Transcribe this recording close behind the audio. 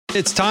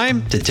It's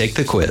time to take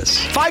the quiz.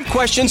 5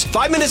 questions,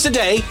 5 minutes a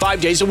day,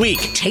 5 days a week.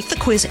 Take the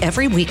quiz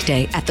every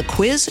weekday at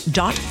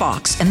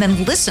thequiz.fox and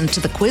then listen to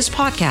the quiz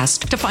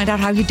podcast to find out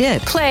how you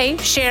did. Play,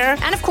 share,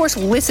 and of course,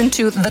 listen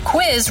to The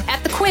Quiz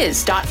at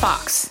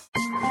thequiz.fox.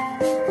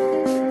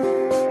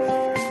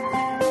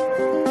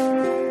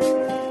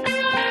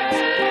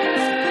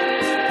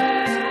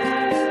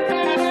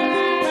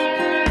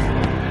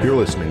 You're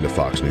listening to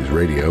Fox News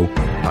Radio.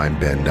 I'm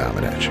Ben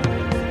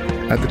Domenech.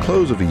 At the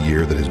close of a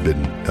year that has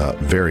been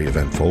very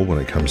eventful when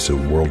it comes to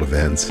world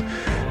events,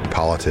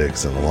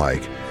 politics, and the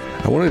like,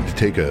 I wanted to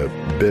take a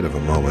bit of a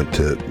moment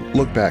to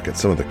look back at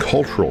some of the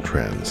cultural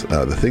trends,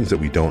 the things that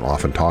we don't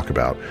often talk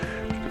about,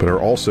 but are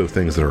also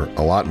things that are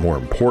a lot more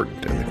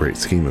important in the great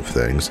scheme of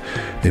things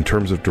in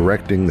terms of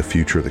directing the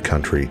future of the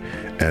country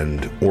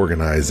and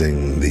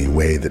organizing the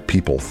way that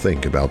people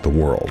think about the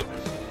world.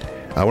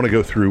 I want to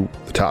go through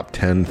the top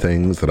 10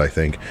 things that I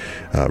think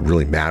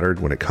really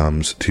mattered when it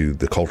comes to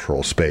the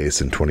cultural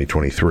space in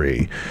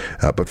 2023.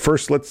 But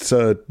first, let's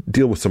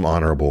deal with some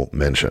honorable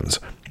mentions.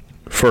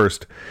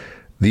 First,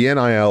 the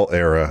NIL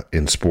era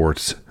in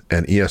sports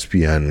and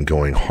ESPN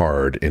going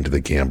hard into the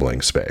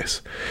gambling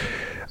space.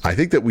 I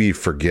think that we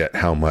forget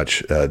how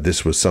much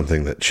this was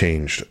something that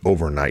changed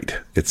overnight.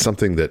 It's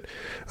something that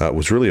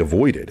was really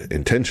avoided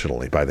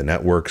intentionally by the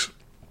networks.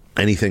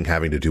 Anything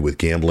having to do with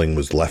gambling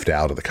was left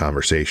out of the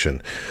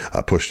conversation,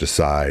 pushed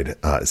aside.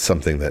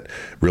 Something that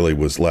really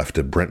was left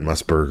to Brent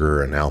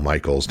Musburger and Al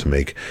Michaels to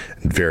make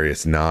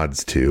various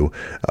nods to.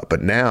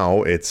 But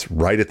now it's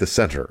right at the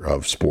center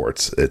of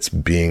sports. It's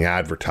being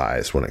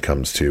advertised when it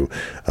comes to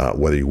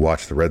whether you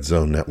watch the Red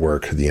Zone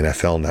Network, the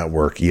NFL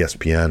Network,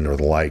 ESPN, or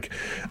the like.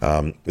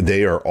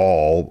 They are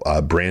all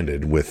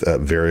branded with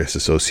various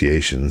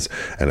associations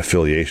and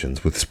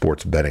affiliations with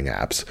sports betting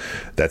apps.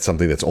 That's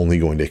something that's only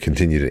going to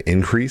continue to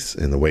increase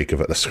in the wake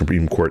of a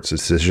Supreme Court's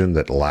decision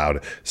that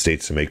allowed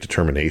states to make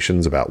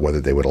determinations about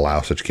whether they would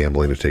allow such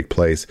gambling to take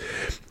place.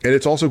 And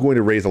it's also going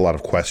to raise a lot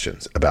of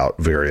questions about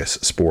various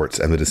sports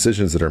and the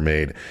decisions that are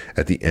made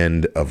at the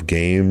end of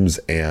games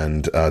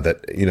and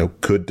that,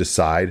 could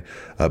decide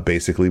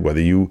basically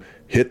whether you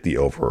hit the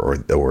over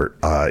or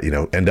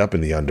end up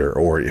in the under,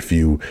 or if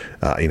you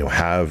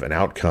have an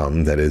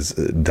outcome that is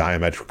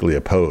diametrically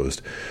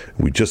opposed.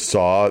 We just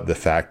saw the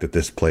fact that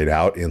this played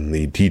out in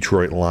the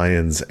Detroit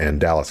Lions and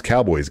Dallas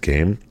Cowboys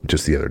game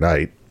just the other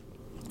night.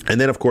 And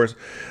then, of course,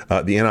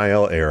 the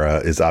NIL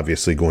era is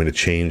obviously going to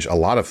change a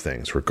lot of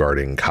things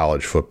regarding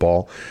college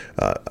football,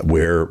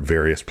 where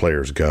various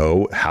players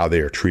go, how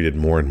they are treated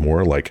more and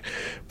more like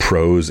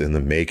pros in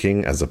the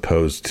making, as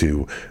opposed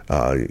to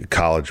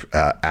college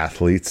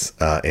athletes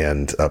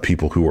and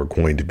people who are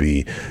going to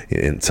be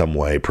in some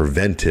way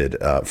prevented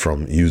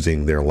from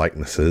using their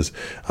likenesses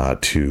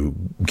to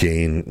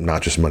gain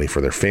not just money for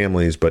their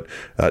families, but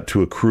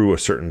to accrue a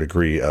certain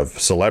degree of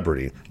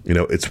celebrity.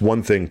 It's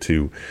one thing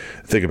to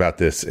think about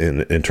this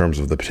in terms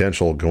of the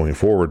potential going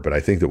forward, but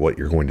I think that what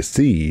you're going to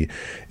see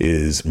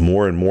is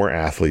more and more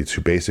athletes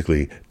who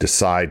basically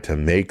decide to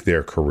make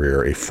their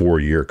career a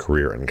 4-year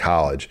career in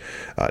college,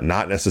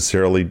 not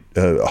necessarily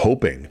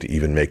hoping to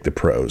even make the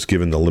pros,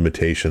 given the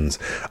limitations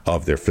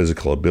of their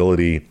physical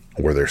ability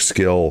or their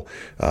skill.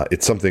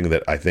 It's something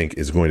that I think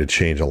is going to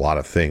change a lot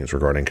of things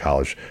regarding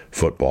college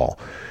football.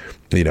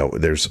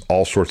 There's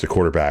all sorts of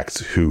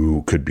quarterbacks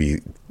who could be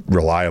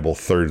reliable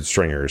third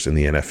stringers in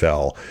the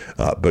NFL,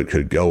 but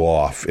could go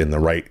off in the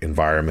right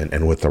environment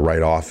and with the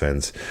right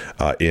offense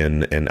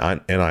in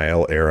an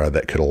NIL era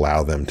that could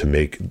allow them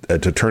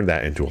to turn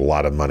that into a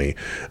lot of money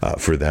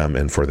for them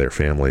and for their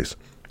families.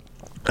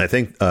 I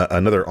think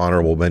another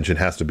honorable mention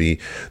has to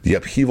be the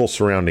upheaval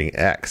surrounding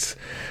X.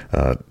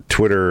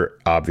 Twitter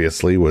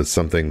obviously was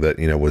something that,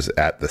 was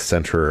at the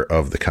center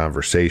of the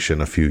conversation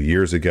a few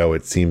years ago.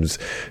 It seems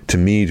to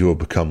me to have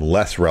become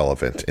less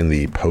relevant in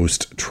the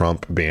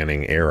post-Trump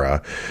banning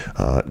era.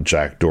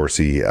 Jack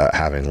Dorsey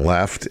having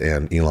left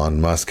and Elon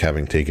Musk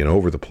having taken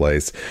over the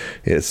place.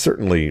 It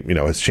certainly,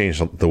 has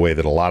changed the way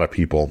that a lot of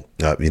people,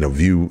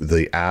 view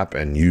the app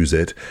and use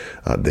it.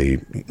 They,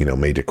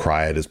 may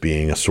decry it as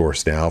being a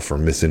source now for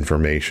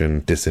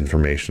misinformation,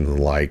 disinformation, and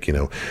the like,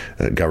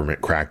 government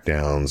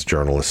crackdowns,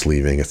 journalists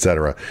leaving,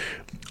 etc.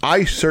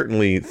 I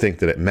certainly think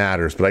that it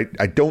matters, but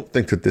I don't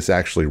think that this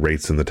actually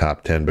rates in the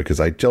top 10 because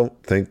I don't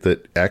think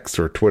that X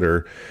or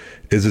Twitter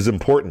is as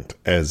important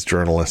as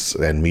journalists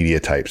and media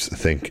types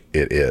think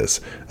it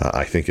is.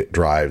 I think it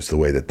drives the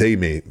way that they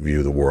may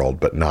view the world,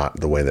 but not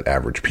the way that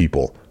average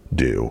people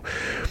do.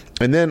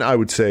 And then I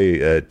would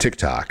say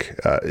TikTok.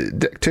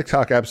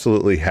 TikTok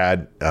absolutely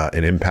had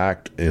an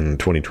impact in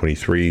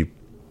 2023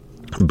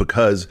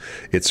 because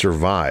it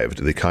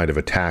survived the kind of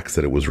attacks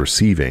that it was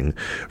receiving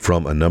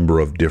from a number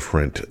of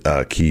different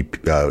key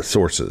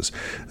sources.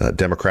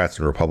 Democrats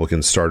and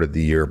Republicans started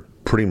the year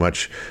pretty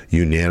much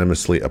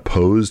unanimously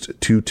opposed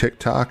to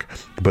TikTok,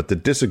 but the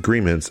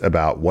disagreements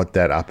about what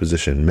that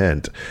opposition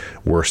meant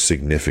were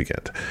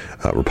significant.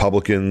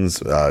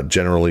 Republicans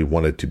generally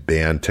wanted to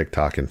ban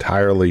TikTok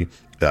entirely.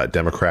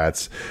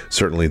 Democrats,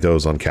 certainly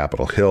those on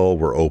Capitol Hill,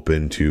 were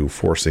open to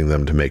forcing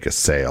them to make a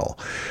sale.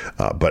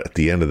 But at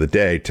the end of the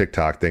day,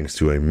 TikTok, thanks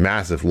to a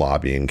massive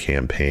lobbying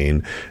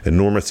campaign,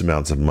 enormous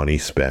amounts of money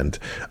spent,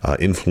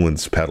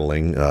 influence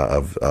peddling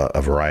of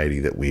a variety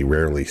that we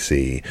rarely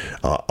see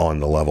on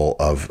the level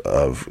of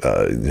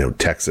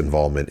tech's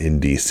involvement in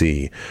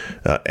D.C.,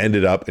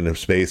 ended up in a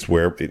space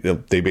where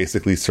they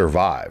basically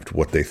survived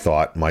what they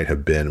thought might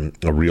have been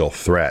a real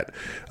threat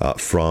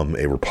from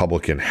a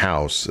Republican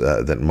House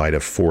that might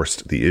have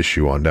forced the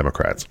issue on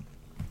Democrats.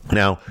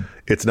 Now,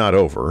 it's not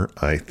over.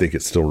 I think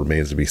it still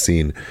remains to be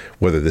seen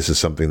whether this is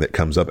something that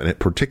comes up, and it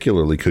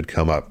particularly could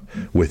come up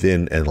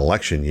within an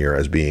election year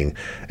as being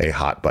a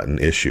hot button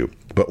issue.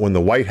 But when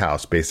the White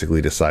House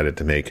basically decided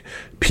to make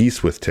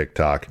peace with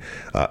TikTok,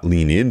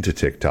 lean into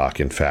TikTok,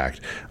 in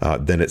fact,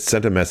 then it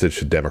sent a message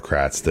to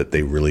Democrats that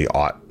they really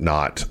ought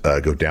not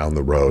go down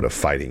the road of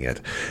fighting it.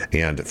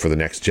 And for the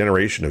next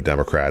generation of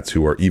Democrats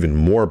who are even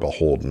more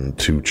beholden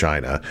to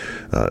China,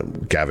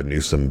 Gavin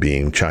Newsom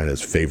being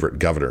China's favorite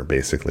governor,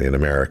 basically, in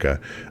America,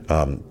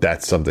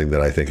 that's something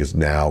that I think is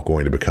now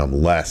going to become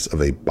less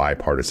of a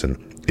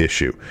bipartisan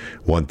issue.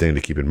 One thing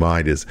to keep in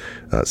mind is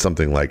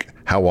something like,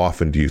 how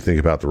often do you think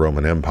about the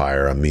Roman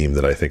Empire? A meme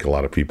that I think a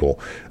lot of people,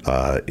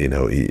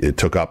 it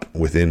took up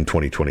within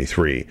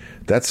 2023.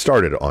 That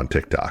started on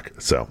TikTok.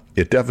 So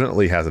it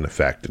definitely has an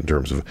effect in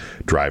terms of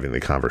driving the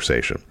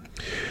conversation.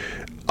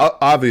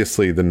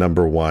 Obviously, the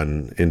number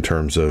one in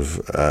terms of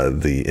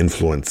the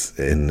influence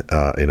in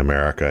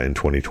America in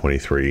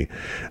 2023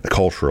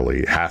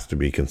 culturally has to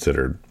be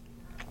considered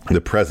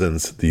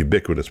the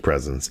ubiquitous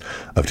presence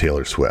of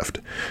Taylor Swift.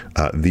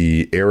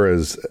 The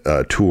Eras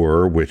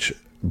tour, which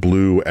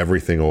blew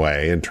everything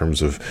away in terms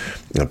of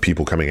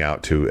people coming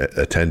out to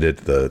attend it,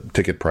 the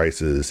ticket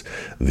prices,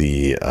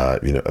 the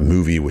a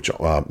movie which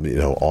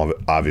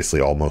obviously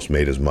almost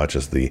made as much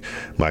as the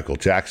Michael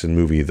Jackson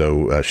movie,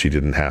 though she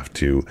didn't have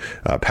to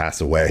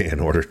pass away in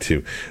order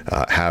to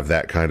have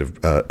that kind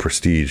of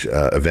prestige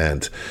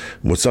event,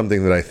 was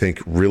something that I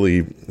think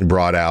really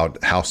brought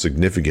out how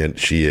significant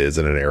she is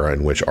in an era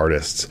in which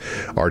artists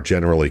are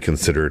generally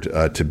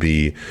considered to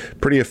be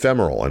pretty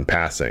ephemeral and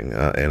passing.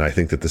 And I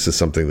think that this is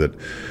something that,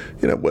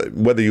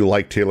 whether you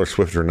like Taylor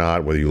Swift or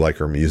not, whether you like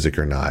her music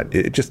or not,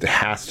 it just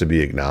has to be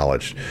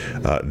acknowledged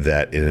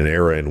that in an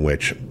era in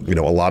which,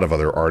 a lot of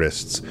other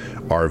artists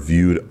are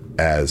viewed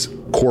as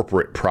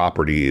corporate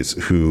properties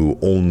who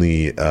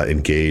only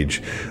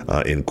engage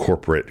in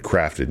corporate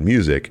crafted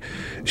music,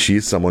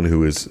 she's someone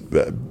who is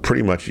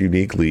pretty much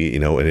uniquely,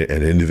 an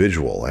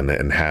individual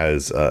and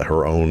has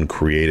her own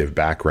creative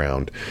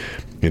background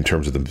in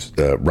terms of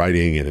the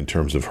writing and in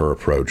terms of her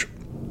approach.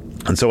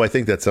 And so I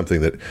think that's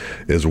something that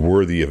is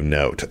worthy of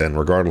note. And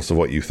regardless of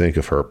what you think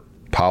of her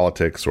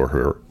politics or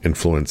her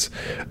influence,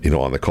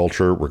 on the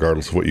culture,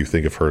 regardless of what you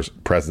think of her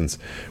presence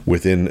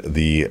within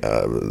the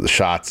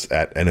shots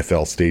at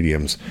NFL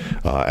stadiums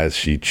as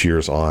she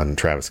cheers on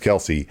Travis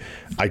Kelce,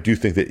 I do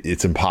think that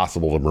it's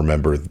impossible to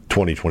remember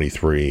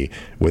 2023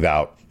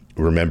 without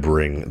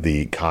remembering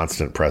the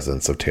constant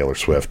presence of Taylor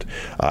Swift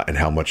and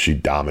how much she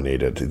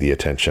dominated the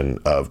attention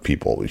of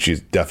people. She's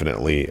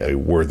definitely a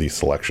worthy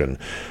selection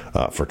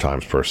for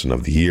Times Person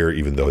of the Year,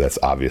 even though that's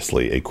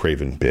obviously a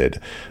craven bid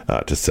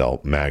to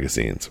sell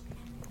magazines.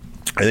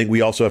 I think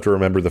we also have to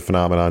remember the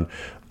phenomenon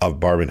of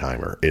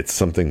Barbenheimer. It's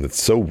something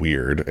that's so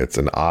weird. It's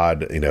an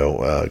odd,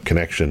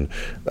 connection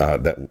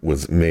that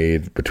was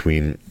made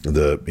between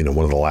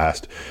one of the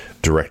last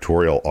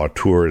directorial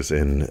auteurs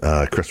in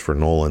Christopher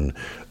Nolan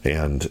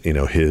and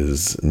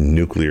his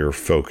nuclear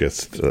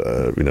focused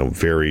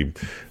very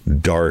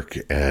dark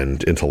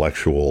and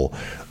intellectual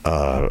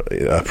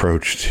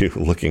approach to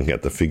looking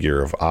at the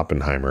figure of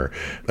Oppenheimer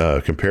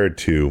compared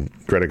to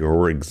Greta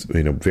Gerwig's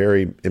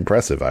very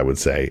impressive, I would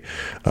say,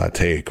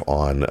 take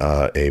on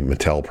a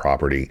Mattel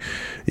property.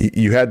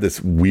 You had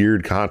this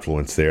weird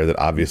confluence there that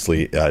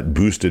obviously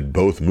boosted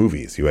both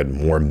movies. You had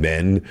more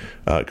men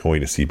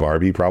going to see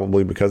Barbie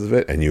probably because of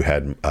it, and you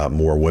had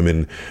more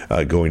women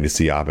going to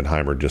see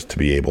Oppenheimer just to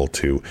be able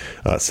to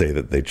say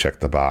that they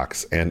checked the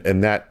box.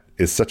 And that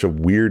is such a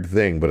weird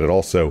thing, but it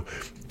also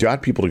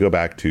got people to go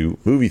back to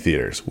movie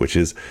theaters, which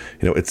is,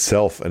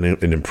 itself an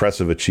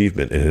impressive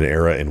achievement in an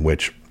era in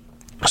which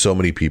so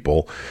many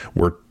people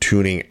were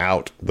tuning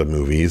out the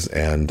movies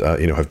and,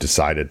 have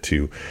decided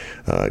to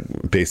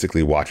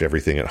basically watch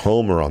everything at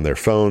home or on their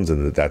phones,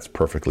 and that's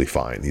perfectly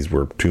fine. These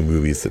were two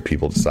movies that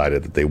people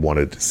decided that they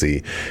wanted to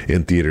see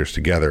in theaters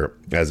together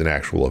as an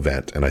actual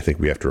event. And I think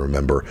we have to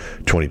remember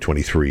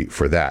 2023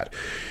 for that.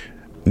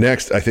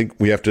 Next, I think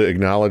we have to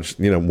acknowledge,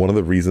 one of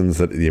the reasons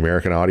that the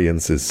American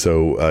audience is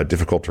so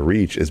difficult to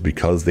reach is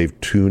because they've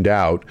tuned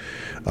out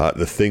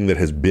the thing that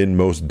has been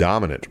most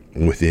dominant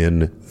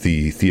within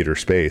the theater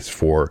space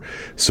for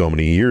so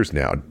many years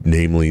now,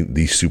 namely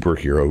the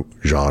superhero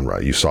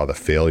genre. You saw the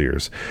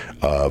failures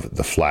of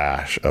The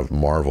Flash, of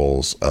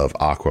Marvels, of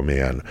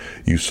Aquaman.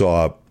 You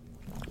saw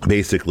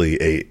basically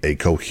a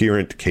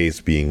coherent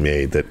case being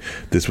made that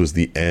this was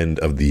the end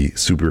of the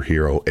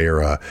superhero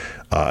era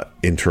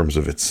in terms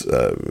of its,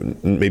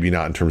 maybe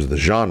not in terms of the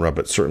genre,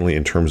 but certainly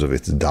in terms of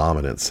its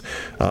dominance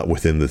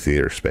within the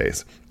theater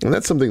space. And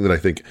that's something that I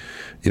think,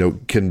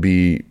 can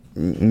be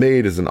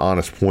made as an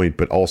honest point,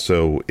 but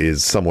also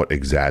is somewhat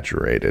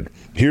exaggerated.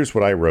 Here's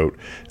what I wrote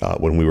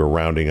when we were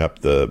rounding up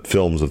the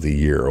films of the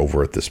year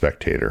over at The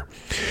Spectator.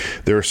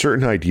 There are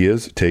certain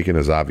ideas taken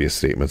as obvious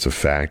statements of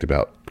fact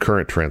about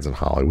current trends in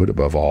Hollywood,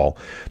 above all,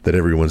 that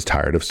everyone's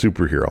tired of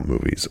superhero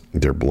movies.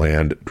 They're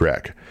bland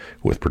dreck,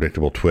 with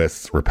predictable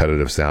twists,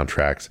 repetitive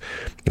soundtracks,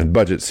 and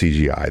budget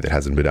CGI that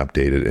hasn't been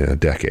updated in a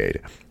decade.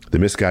 The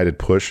misguided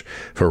push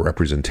for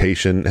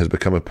representation has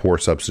become a poor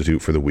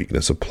substitute for the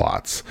weakness of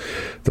plots.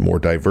 The more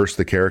diverse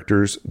the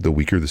characters, the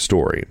weaker the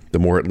story. The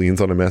more it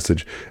leans on a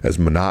message as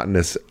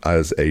monotonous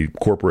as a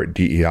corporate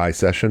DEI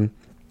session.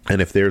 And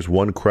if there's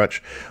one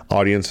crutch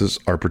audiences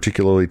are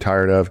particularly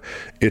tired of,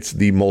 it's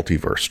the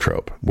multiverse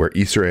trope, where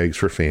Easter eggs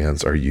for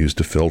fans are used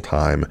to fill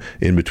time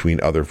in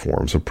between other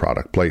forms of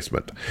product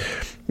placement.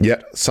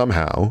 Yet,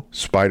 somehow,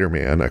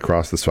 Spider-Man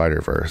Across the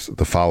Spider-Verse,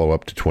 the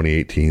follow-up to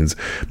 2018's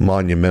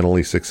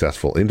monumentally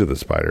successful Into the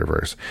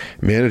Spider-Verse,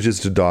 manages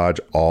to dodge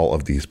all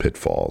of these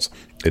pitfalls.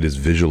 It is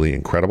visually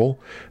incredible,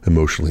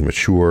 emotionally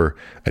mature,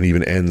 and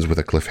even ends with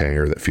a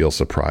cliffhanger that feels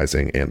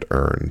surprising and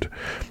earned.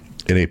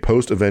 In a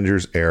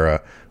post-Avengers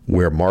era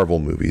where Marvel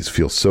movies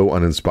feel so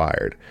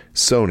uninspired,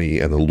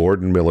 Sony and the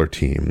Lord and Miller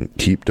team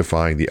keep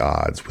defying the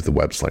odds with the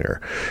web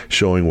slinger,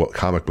 showing what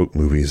comic book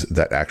movies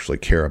that actually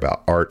care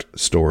about art,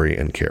 story,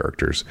 and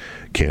characters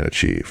can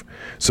achieve.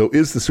 So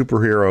is the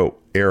superhero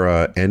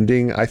era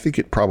ending? I think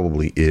it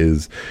probably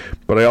is,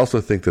 but I also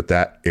think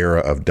that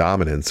era of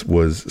dominance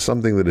was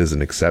something that is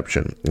an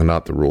exception and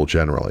not the rule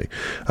generally.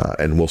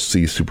 And we'll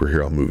see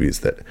superhero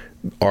movies that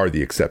are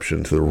the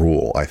exception to the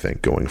rule, I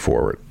think, going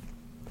forward.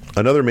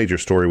 Another major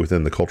story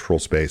within the cultural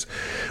space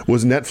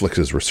was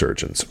Netflix's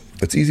resurgence.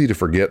 It's easy to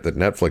forget that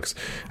Netflix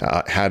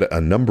had a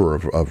number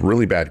of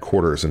really bad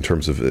quarters in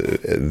terms of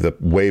the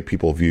way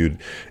people viewed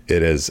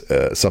it as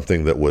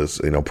something that was,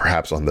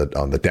 perhaps on the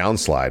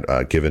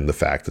downslide, given the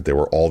fact that there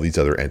were all these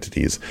other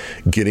entities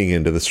getting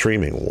into the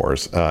streaming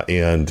wars,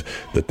 and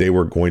that they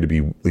were going to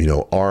be,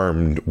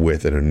 armed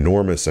with an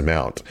enormous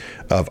amount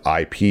of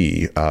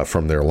IP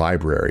from their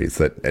libraries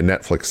that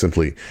Netflix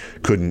simply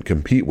couldn't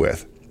compete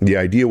with. The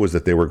idea was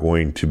that they were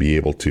going to be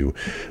able to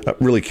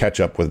really catch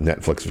up with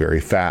Netflix very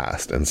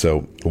fast. And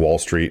so Wall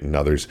Street and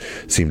others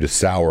seemed to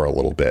sour a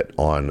little bit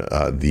on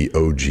the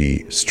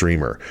OG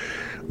streamer.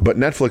 But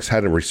Netflix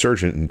had a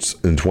resurgence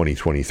in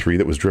 2023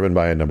 that was driven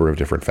by a number of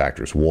different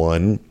factors.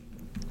 One,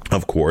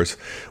 of course,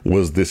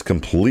 was this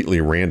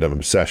completely random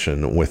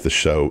obsession with the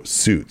show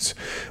Suits,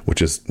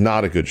 which is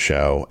not a good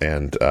show,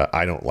 and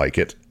I don't like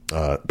it.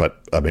 But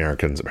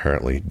Americans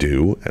apparently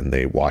do, and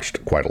they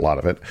watched quite a lot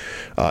of it.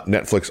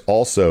 Netflix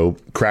also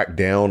cracked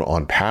down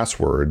on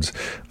passwords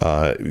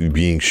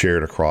being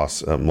shared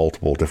across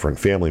multiple different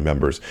family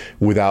members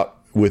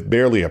with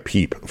barely a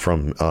peep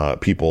from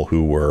people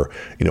who were,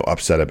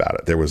 upset about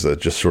it. There was a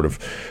just sort of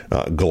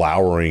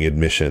glowering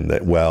admission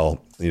that,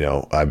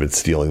 I've been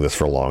stealing this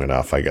for long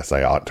enough. I guess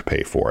I ought to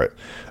pay for it.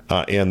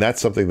 And that's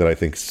something that I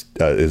think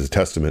is a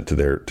testament to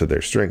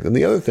their strength. And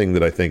the other thing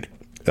that I think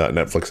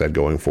Netflix had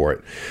going for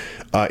it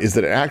is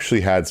that it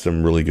actually had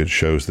some really good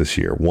shows this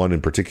year. One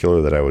in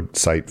particular that I would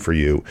cite for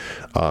you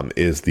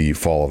is The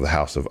Fall of the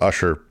House of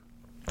Usher,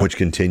 which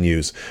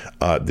continues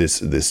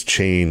this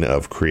chain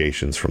of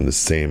creations from the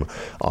same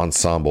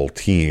ensemble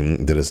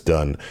team that has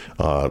done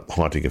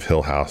Haunting of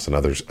Hill House and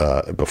others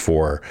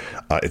before.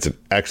 It's an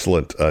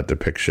excellent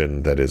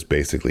depiction that is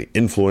basically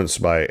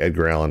influenced by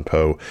Edgar Allan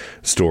Poe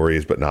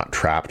stories, but not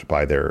trapped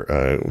by their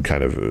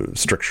kind of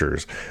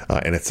strictures.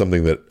 And it's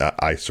something that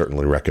I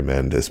certainly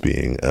recommend as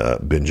being a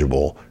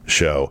bingeable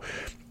show.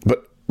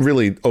 But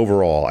really,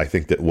 overall, I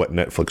think that what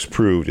Netflix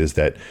proved is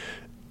that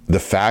the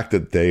fact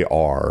that they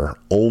are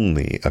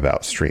only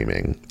about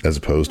streaming as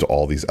opposed to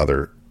all these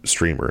other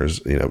streamers,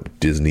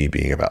 Disney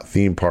being about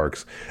theme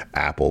parks,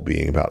 Apple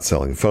being about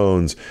selling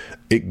phones,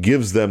 it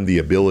gives them the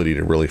ability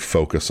to really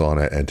focus on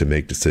it and to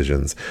make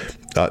decisions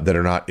that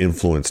are not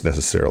influenced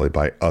necessarily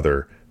by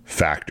other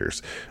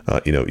factors.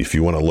 If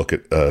you want to look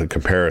at a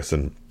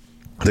comparison,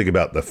 think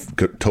about the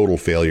total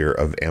failure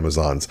of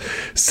Amazon's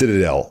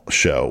Citadel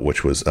show,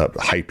 which was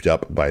hyped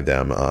up by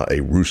them,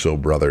 a Russo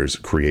brothers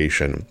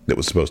creation that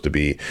was supposed to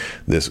be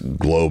this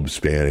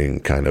globe-spanning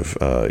kind of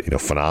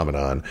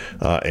phenomenon,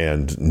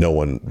 and no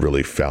one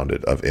really found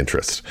it of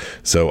interest.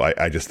 So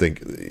I just think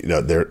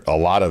there are a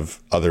lot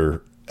of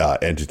other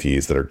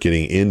entities that are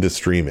getting into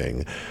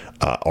streaming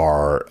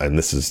and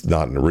this is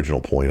not an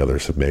original point,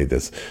 others have made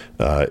this,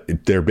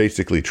 they're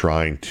basically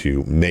trying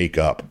to make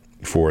up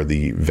for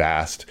the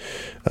vast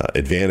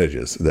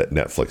advantages that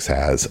Netflix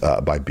has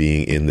by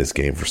being in this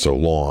game for so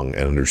long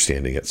and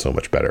understanding it so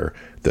much better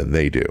than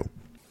they do.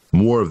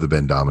 More of the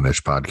Ben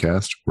Domenech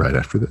podcast right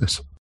after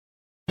this.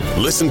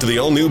 Listen to the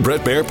all-new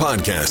Bret Baier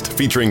podcast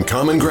featuring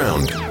Common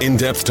Ground,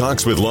 in-depth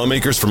talks with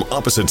lawmakers from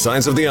opposite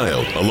sides of the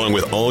aisle, along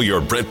with all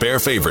your Bret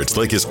Baier favorites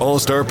like his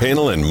all-star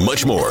panel and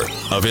much more.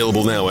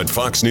 Available now at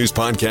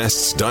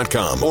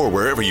foxnewspodcasts.com or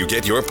wherever you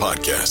get your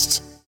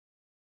podcasts.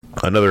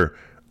 Another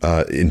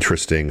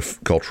interesting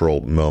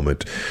cultural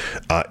moment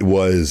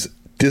was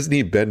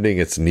Disney bending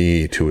its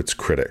knee to its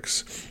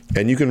critics.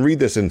 And you can read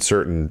this in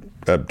certain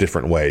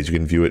different ways. You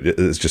can view it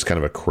as just kind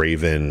of a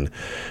craven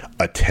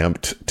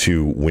attempt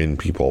to win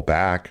people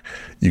back.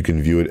 You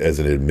can view it as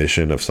an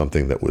admission of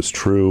something that was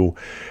true.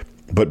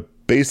 But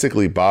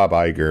basically, Bob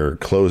Iger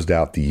closed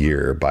out the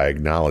year by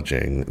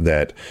acknowledging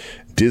that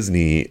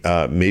Disney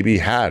maybe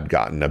had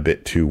gotten a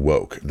bit too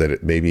woke, that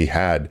it maybe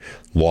had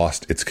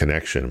lost its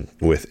connection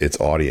with its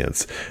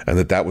audience, and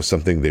that was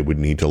something they would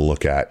need to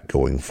look at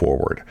going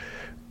forward.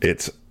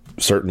 It's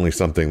certainly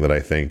something that I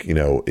think,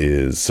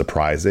 is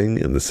surprising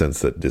in the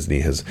sense that Disney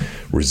has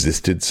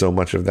resisted so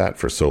much of that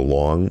for so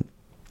long.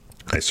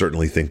 I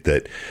certainly think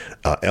that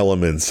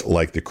elements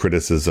like the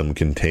criticism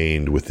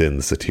contained within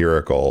the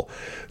satirical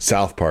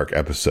South Park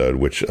episode,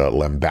 which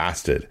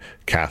lambasted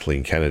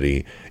Kathleen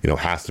Kennedy,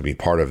 has to be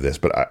part of this.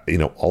 But,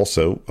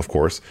 also, of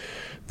course,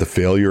 the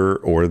failure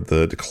or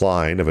the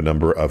decline of a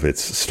number of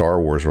its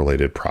Star Wars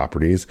related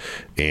properties.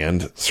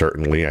 And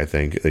certainly, I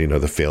think,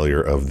 the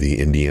failure of the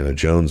Indiana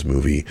Jones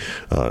movie,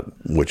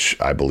 which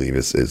I believe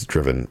is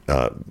driven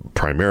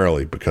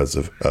primarily because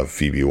of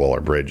Phoebe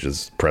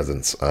Waller-Bridge's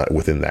presence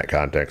within that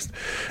context,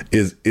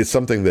 is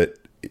something that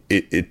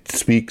it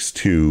speaks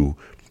to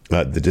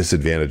the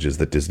disadvantages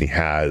that Disney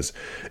has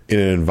in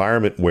an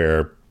environment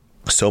where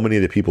so many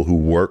of the people who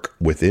work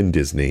within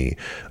Disney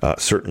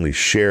certainly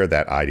share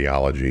that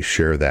ideology,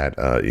 share that,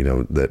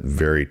 that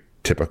very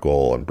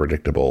typical and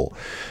predictable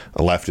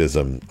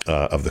leftism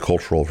of the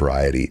cultural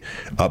variety.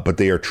 But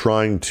they are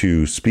trying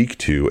to speak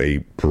to a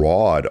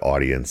broad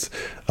audience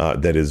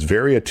that is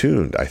very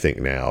attuned, I think,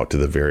 now to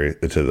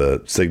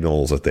the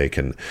signals that they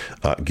can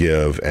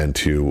give, and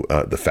to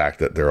the fact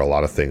that there are a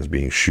lot of things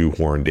being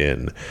shoehorned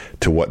in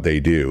to what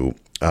they do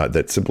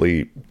that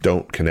simply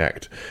don't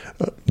connect.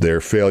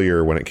 Their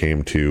failure when it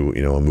came to,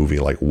 a movie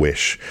like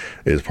Wish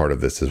is part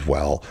of this as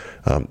well.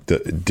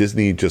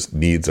 Disney just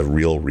needs a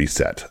real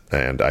reset.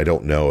 And I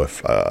don't know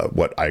if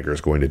what Iger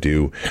is going to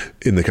do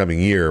in the coming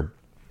year,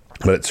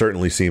 but it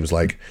certainly seems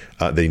like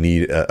they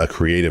need a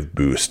creative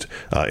boost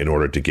in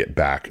order to get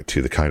back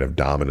to the kind of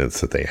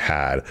dominance that they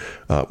had,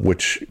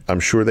 which I'm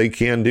sure they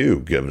can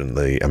do given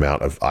the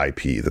amount of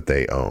IP that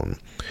they own.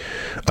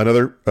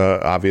 Another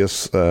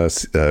obvious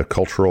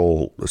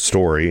cultural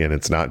story, and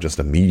it's not just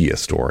a media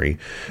story,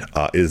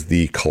 is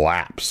the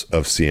collapse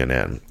of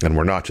CNN. And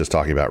we're not just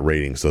talking about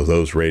ratings, though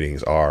those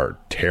ratings are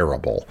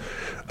terrible.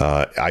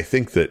 I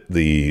think that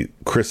the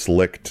Chris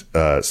Licht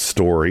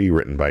story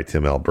written by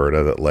Tim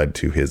Alberta that led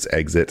to his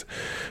exit,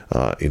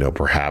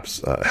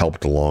 perhaps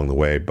helped along the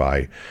way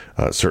by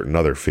certain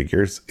other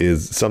figures,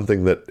 is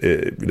something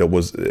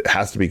that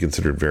has to be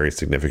considered very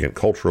significant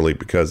culturally,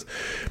 because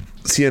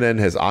CNN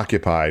has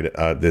occupied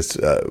this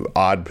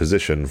odd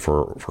position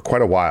for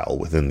quite a while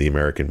within the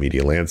American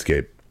media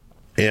landscape.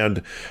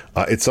 And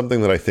it's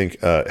something that I think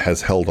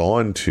has held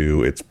on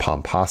to its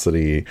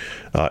pomposity,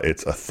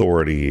 its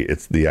authority.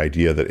 It's the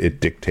idea that it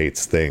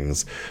dictates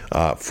things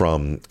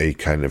from a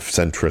kind of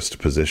centrist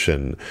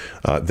position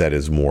that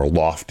is more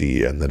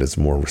lofty and that is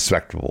more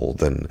respectable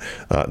than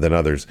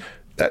others.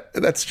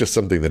 That's just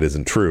something that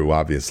isn't true,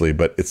 obviously,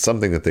 but it's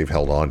something that they've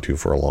held on to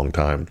for a long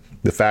time.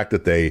 The fact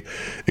that they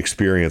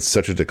experienced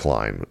such a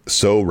decline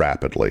so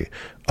rapidly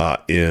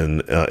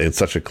in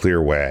such a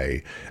clear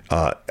way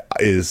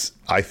is,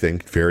 I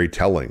think, very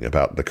telling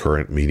about the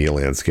current media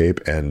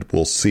landscape, and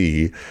we'll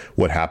see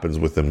what happens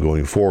with them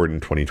going forward in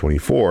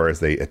 2024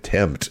 as they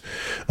attempt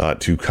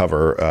to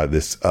cover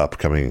this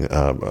upcoming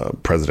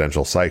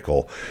presidential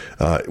cycle.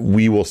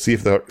 We will see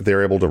if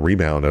they're able to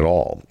rebound at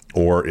all,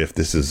 or if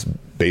this has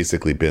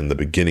basically been the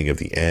beginning of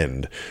the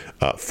end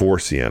for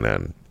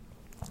CNN.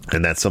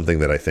 And that's something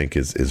that I think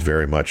is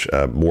very much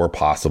more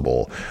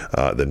possible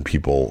than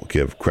people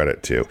give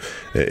credit to.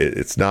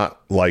 It's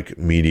not like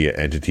media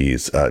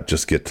entities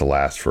just get to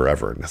last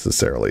forever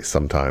necessarily.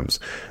 Sometimes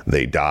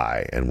they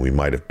die, and we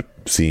might have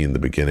seen the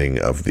beginning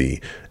of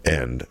the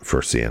end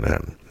for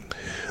CNN.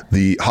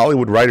 The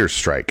Hollywood writers'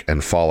 strike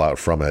and fallout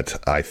from it,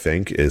 I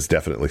think, is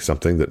definitely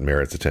something that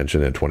merits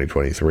attention in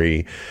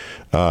 2023.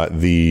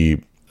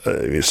 The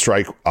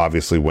strike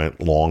obviously went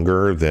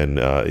longer than,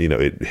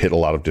 it hit a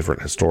lot of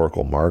different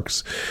historical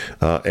marks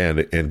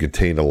and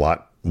contained a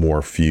lot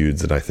more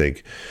feuds than I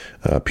think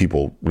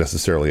people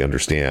necessarily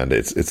understand.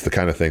 It's the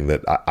kind of thing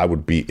that I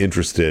would be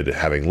interested,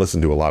 having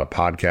listened to a lot of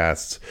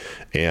podcasts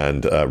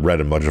and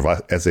read a bunch of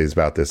essays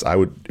about this. I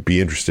would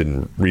be interested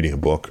in reading a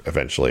book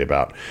eventually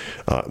about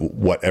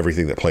what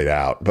everything that played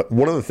out. But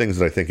one of the things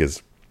that I think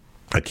is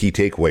a key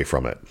takeaway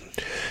from it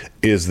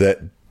is that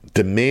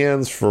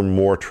demands for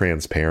more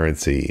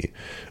transparency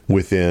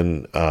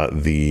within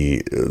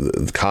the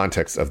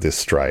context of this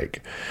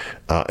strike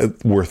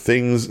were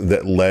things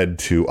that led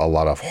to a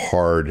lot of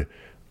hard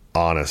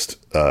honest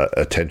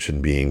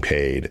attention being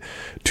paid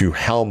to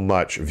how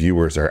much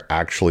viewers are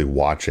actually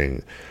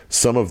watching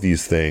some of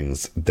these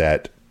things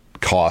that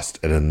cost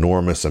an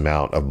enormous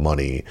amount of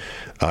money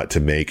to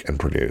make and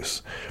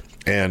produce.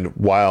 And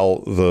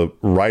while the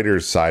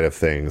writers' side of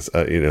things,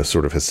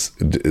 sort of has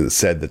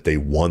said that they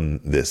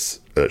won this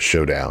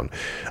showdown,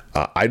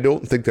 I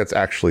don't think that's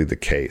actually the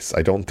case.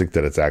 I don't think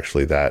that it's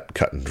actually that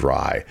cut and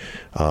dry.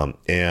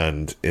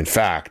 And in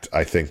fact,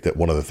 I think that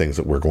one of the things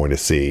that we're going to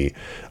see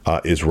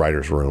is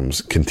writers'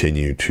 rooms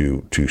continue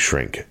to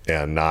shrink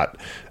and not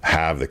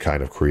have the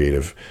kind of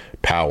creative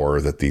power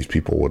that these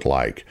people would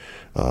like.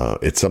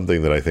 It's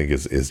something that I think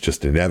is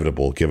just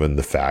inevitable, given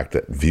the fact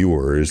that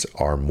viewers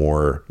are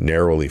more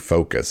narrowly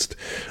focused,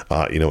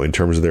 in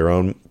terms of their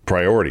own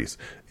priorities.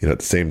 At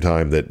the same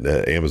time that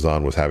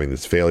Amazon was having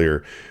this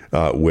failure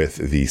with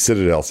the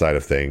Citadel side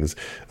of things,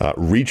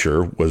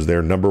 Reacher was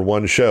their number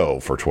one show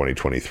for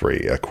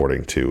 2023,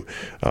 according to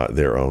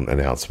their own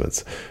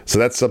announcements. So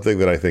that's something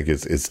that I think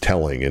is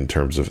telling in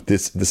terms of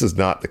this. This is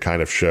not the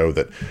kind of show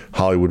that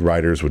Hollywood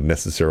writers would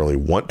necessarily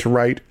want to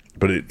write,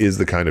 but it is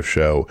the kind of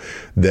show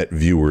that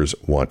viewers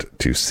want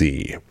to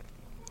see.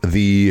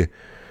 The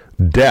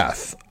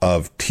death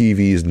of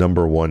TV's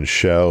number one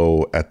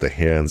show at the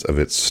hands of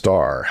its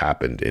star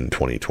happened in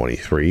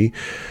 2023.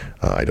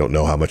 I don't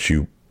know how much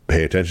you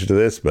pay attention to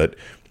this, but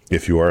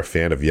if you are a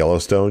fan of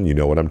Yellowstone, you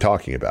know what I'm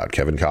talking about.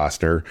 Kevin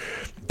Costner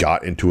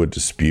got into a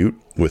dispute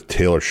with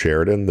Taylor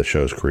Sheridan, the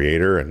show's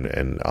creator,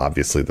 and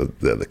obviously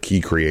the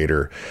key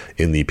creator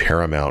in the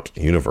Paramount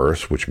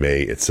universe, which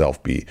may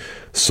itself be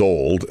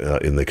sold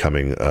in the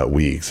coming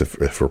weeks,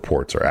 if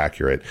reports are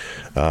accurate,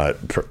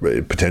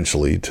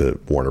 potentially to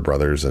Warner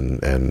Brothers,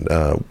 and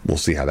we'll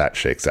see how that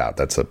shakes out.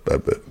 That's a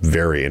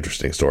very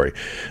interesting story.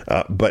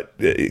 But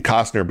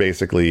Costner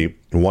basically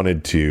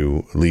wanted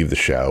to leave the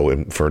show,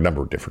 and for a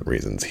number of different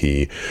reasons.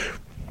 He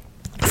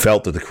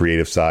felt that the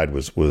creative side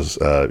was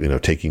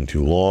taking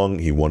too long.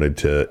 He wanted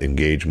to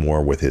engage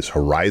more with his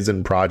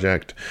Horizon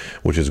project,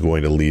 which is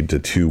going to lead to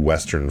 2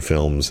 Western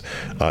films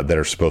that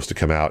are supposed to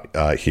come out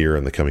here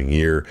in the coming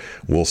year.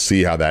 We'll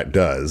see how that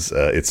does.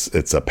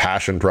 It's a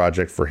passion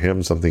project for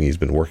him, something he's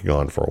been working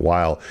on for a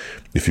while.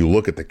 If you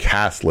look at the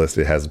cast list,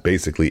 it has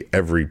basically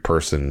every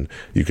person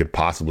you could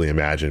possibly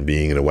imagine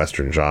being in a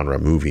Western genre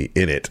movie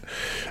in it.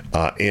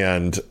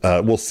 And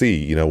we'll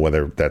see,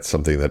 whether that's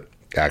something that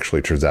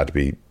actually turns out to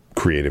be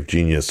creative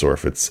genius, or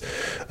if it's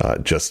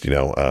just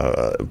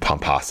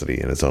pomposity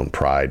and his own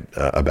pride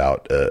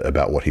about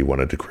what he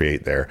wanted to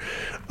create there.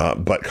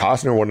 But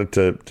Costner wanted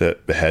to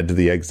head to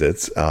the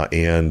exits,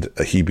 and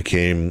he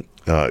became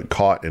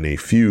caught in a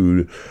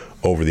feud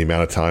over the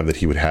amount of time that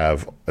he would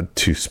have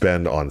to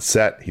spend on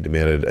set. He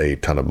demanded a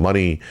ton of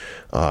money,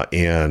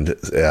 and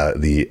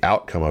the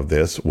outcome of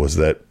this was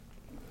that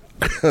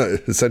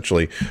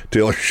essentially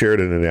Taylor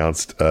Sheridan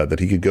announced that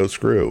he could go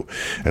screw.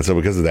 And so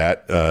because of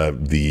that,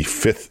 the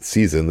 5th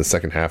season, the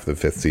second half of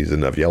the 5th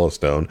season of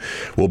Yellowstone,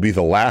 will be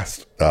the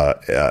last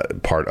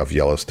part of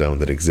Yellowstone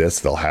that exists.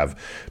 They'll have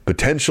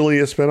potentially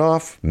a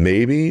spinoff,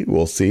 maybe,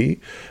 we'll see.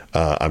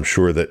 I'm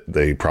sure that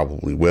they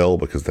probably will,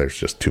 because there's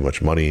just too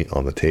much money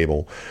on the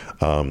table.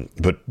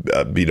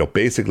 But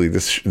basically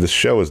this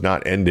show is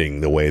not ending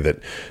the way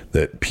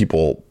that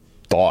people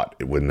thought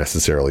it would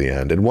necessarily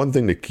end. And one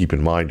thing to keep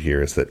in mind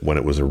here is that when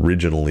it was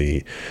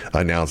originally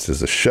announced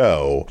as a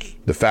show,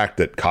 the fact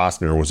that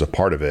Costner was a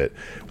part of it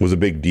was a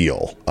big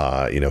deal.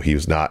 He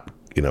was not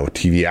a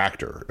TV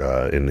actor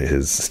in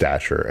his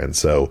stature, and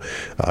so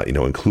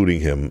including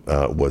him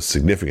was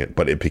significant.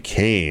 But it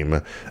became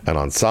an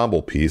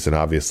ensemble piece, and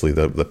obviously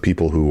the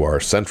people who are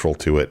central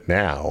to it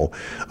now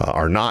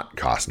are not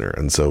Costner,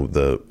 and so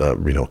the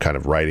kind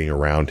of writing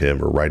around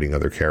him or writing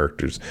other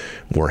characters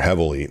more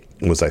heavily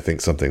was, I think,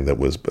 something that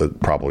was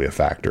probably a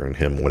factor in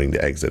him wanting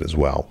to exit as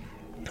well.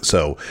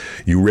 So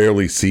you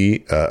rarely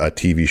see a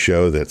TV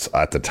show that's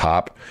at the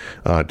top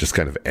just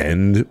kind of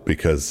end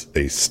because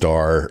a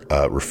star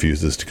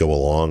refuses to go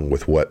along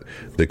with what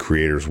the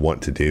creators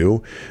want to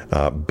do.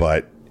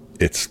 But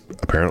it's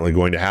apparently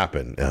going to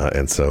happen.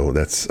 And so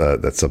that's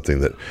something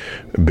that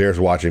bears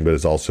watching, but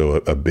is also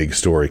a big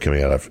story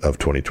coming out of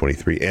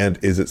 2023, and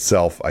is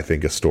itself, I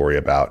think, a story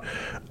about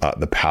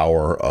the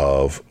power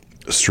of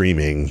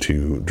streaming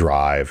to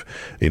drive,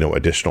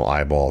 additional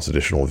eyeballs,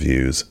 additional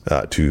views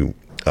to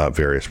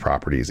various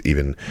properties,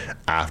 even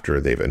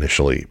after they've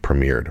initially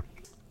premiered.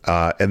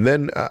 And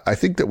then I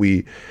think that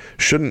we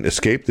shouldn't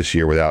escape this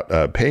year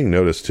without paying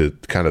notice to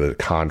kind of the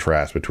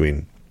contrast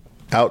between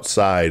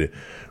outside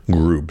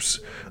groups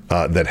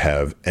that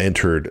have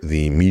entered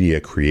the media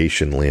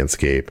creation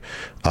landscape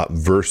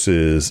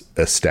versus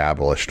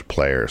established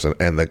players.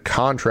 And the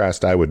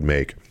contrast I would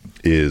make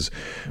is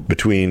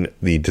between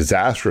the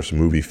disastrous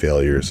movie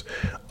failures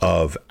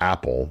of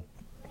Apple.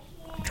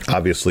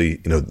 Obviously,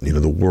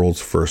 the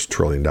world's first $1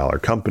 trillion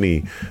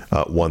company,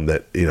 one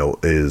that,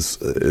 is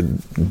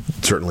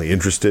certainly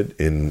interested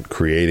in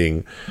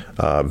creating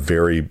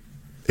very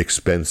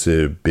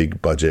expensive, big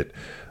budget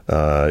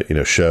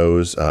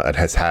shows. It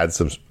has had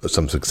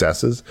some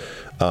successes,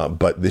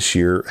 but this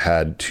year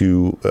had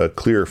two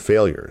clear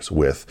failures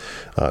with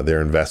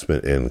their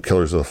investment in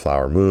Killers of the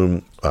Flower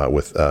Moon,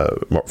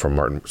 from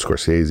Martin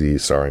Scorsese,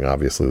 starring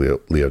obviously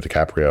Leo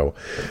DiCaprio,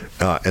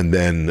 and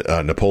then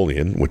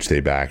Napoleon, which they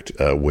backed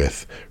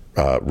with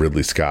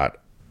Ridley Scott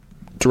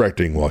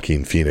directing,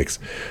 Joaquin Phoenix.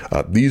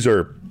 These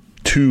are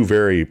two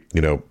very,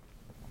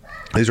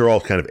 these are all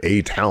kind of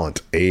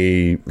A-talent,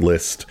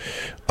 A-list,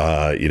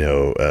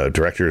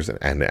 directors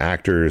and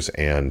actors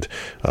and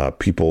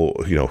people,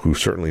 who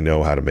certainly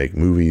know how to make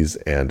movies.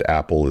 And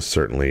Apple is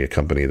certainly a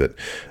company that,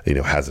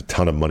 has a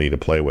ton of money to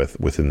play with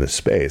within this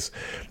space.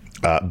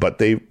 But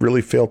they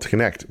really failed to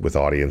connect with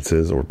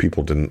audiences, or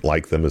people didn't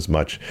like them as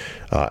much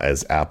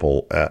as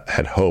Apple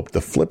had hoped.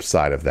 The flip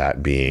side of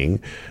that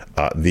being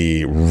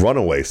the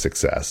runaway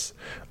success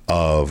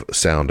of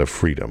Sound of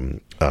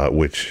Freedom,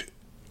 which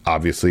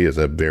obviously is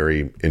a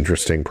very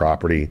interesting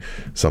property,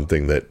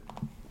 something that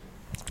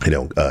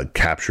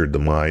captured the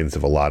minds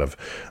of a lot of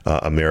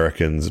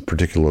Americans,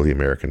 particularly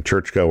American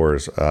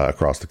churchgoers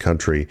across the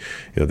country.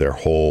 Their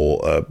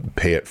whole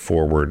pay it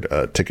forward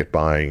ticket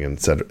buying and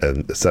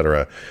et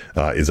cetera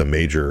is a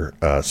major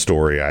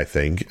story, I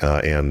think,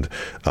 and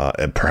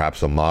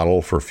perhaps a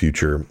model for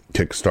future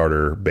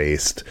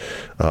Kickstarter-based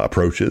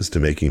approaches to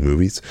making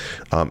movies.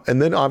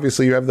 And then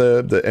obviously you have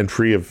the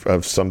entry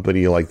of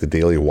somebody like the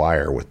Daily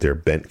Wire with their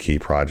bent key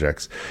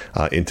projects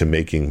into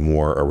making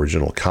more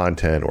original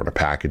content or to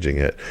packaging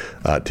it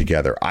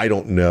together. I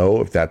don't know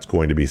if that's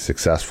going to be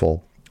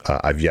successful.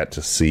 I've yet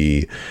to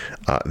see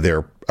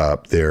their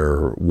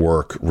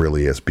work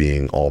really as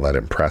being all that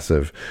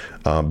impressive.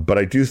 But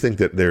I do think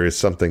that there is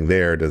something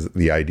there to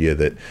the idea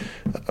that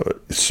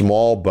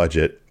small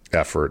budget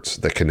efforts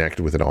that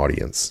connect with an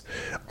audience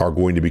are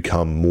going to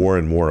become more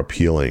and more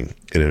appealing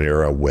in an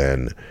era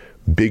when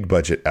big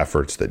budget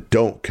efforts that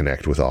don't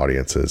connect with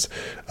audiences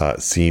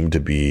seem to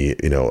be,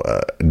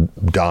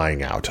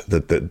 dying out.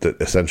 That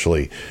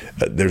essentially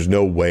there's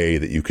no way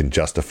that you can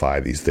justify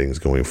these things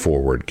going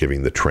forward,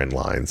 given the trend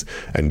lines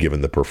and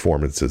given the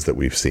performances that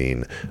we've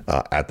seen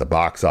at the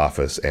box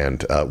office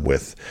and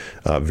with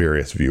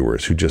various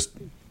viewers who just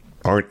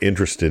aren't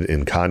interested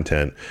in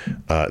content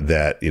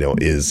that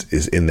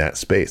is in that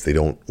space. They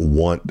don't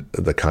want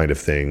the kind of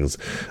things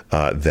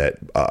that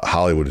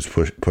Hollywood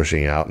is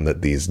pushing out, and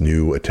that these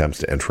new attempts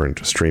to enter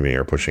into streaming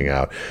are pushing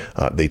out.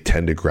 They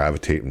tend to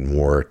gravitate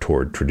more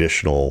toward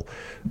traditional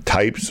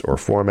types or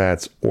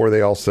formats, or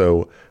they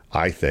also,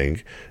 I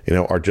think,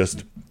 are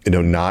just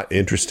not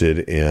interested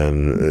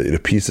in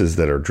pieces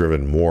that are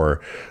driven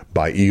more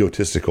by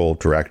egotistical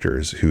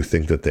directors who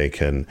think that they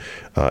can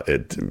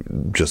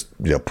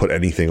put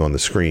anything on the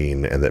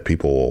screen and that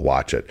people will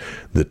watch it.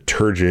 The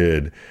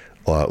turgid,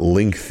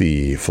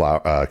 lengthy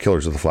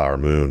Killers of the Flower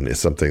Moon is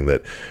something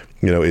that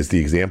is the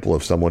example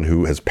of someone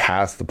who has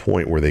passed the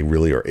point where they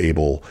really are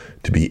able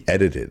to be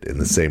edited in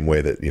the same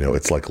way that,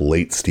 it's like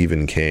late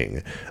Stephen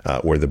King,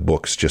 where the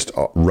books just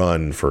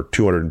run for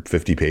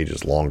 250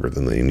 pages longer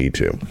than they need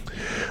to.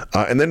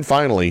 And then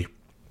finally,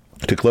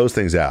 to close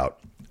things out,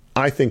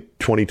 I think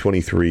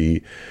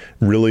 2023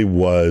 really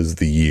was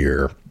the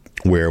year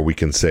where we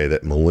can say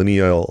that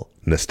millennial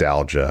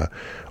nostalgia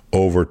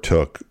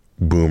overtook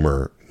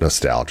boomer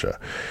nostalgia.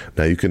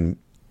 Now you can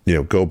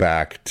go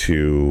back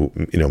to,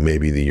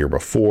 maybe the year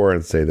before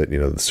and say that,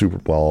 the Super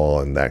Bowl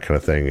and that kind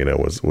of thing,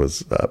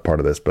 was part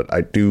of this. But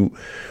I do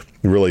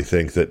really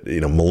think that,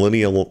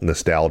 millennial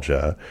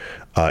nostalgia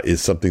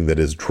is something that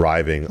is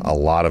driving a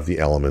lot of the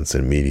elements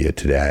in media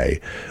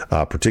today,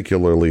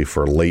 particularly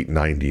for late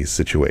 90s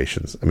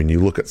situations. I mean, you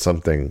look at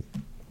something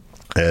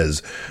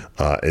as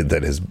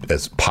that is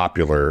as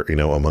popular,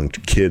 among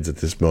kids at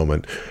this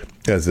moment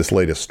as this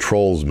latest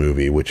Trolls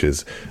movie, which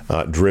is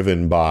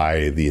driven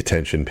by the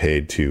attention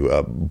paid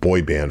to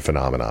boy band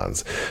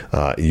phenomenons.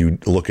 You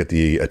look at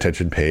the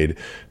attention paid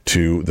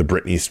to the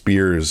Britney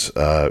Spears,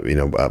 bio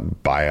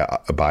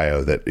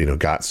that,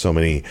 got so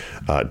many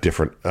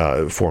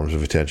different forms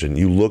of attention.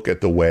 You look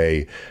at the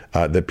way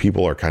that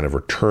people are kind of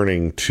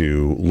returning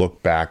to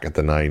look back at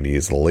the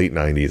 90s, the late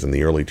 90s and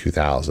the early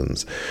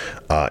 2000s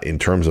in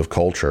terms of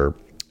culture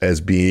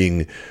as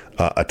being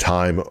a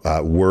time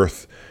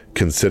worth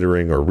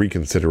considering or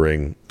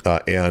reconsidering.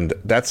 And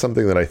that's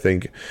something that I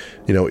think,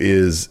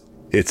 is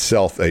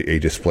itself a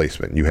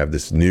displacement. You have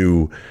this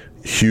new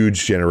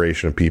huge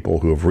generation of people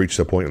who have reached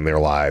a point in their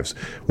lives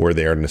where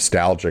they are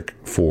nostalgic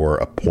for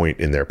a point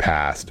in their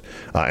past.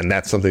 And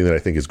that's something that I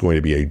think is going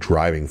to be a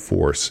driving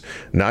force,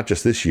 not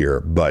just this year,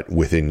 but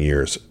within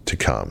years to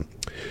come.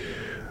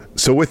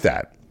 So with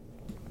that,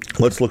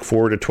 let's look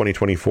forward to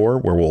 2024,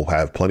 where we'll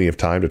have plenty of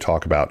time to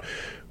talk about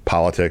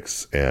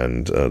politics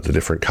and the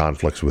different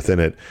conflicts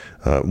within it,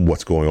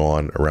 what's going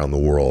on around the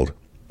world.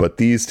 But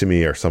these, to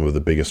me, are some of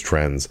the biggest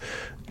trends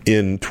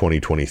in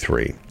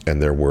 2023,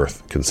 and they're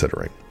worth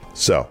considering.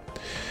 So,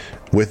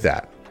 with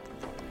that,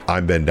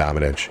 I'm Ben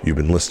Domenech. You've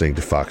been listening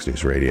to Fox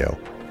News Radio.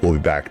 We'll be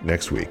back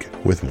next week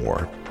with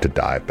more to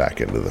dive back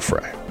into the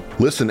fray.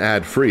 Listen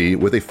ad-free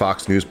with a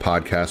Fox News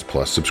Podcast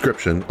Plus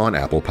subscription on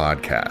Apple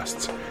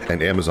Podcasts.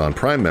 And Amazon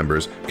Prime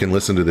members can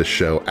listen to this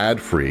show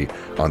ad-free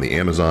on the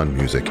Amazon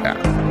Music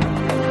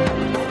app.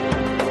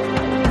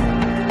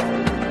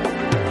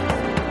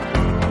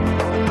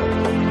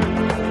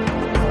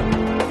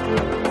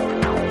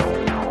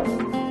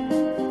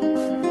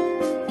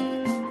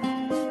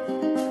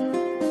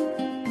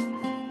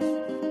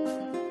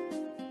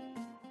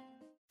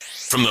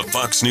 From the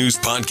Fox News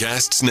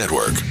Podcasts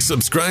Network,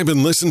 subscribe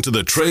and listen to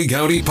the Trey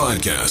Gowdy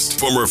Podcast.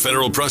 Former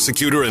federal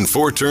prosecutor and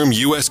 4-term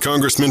U.S.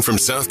 Congressman from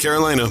South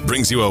Carolina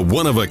brings you a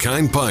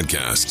one-of-a-kind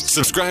podcast.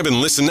 Subscribe and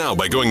listen now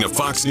by going to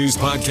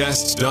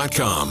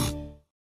foxnewspodcasts.com.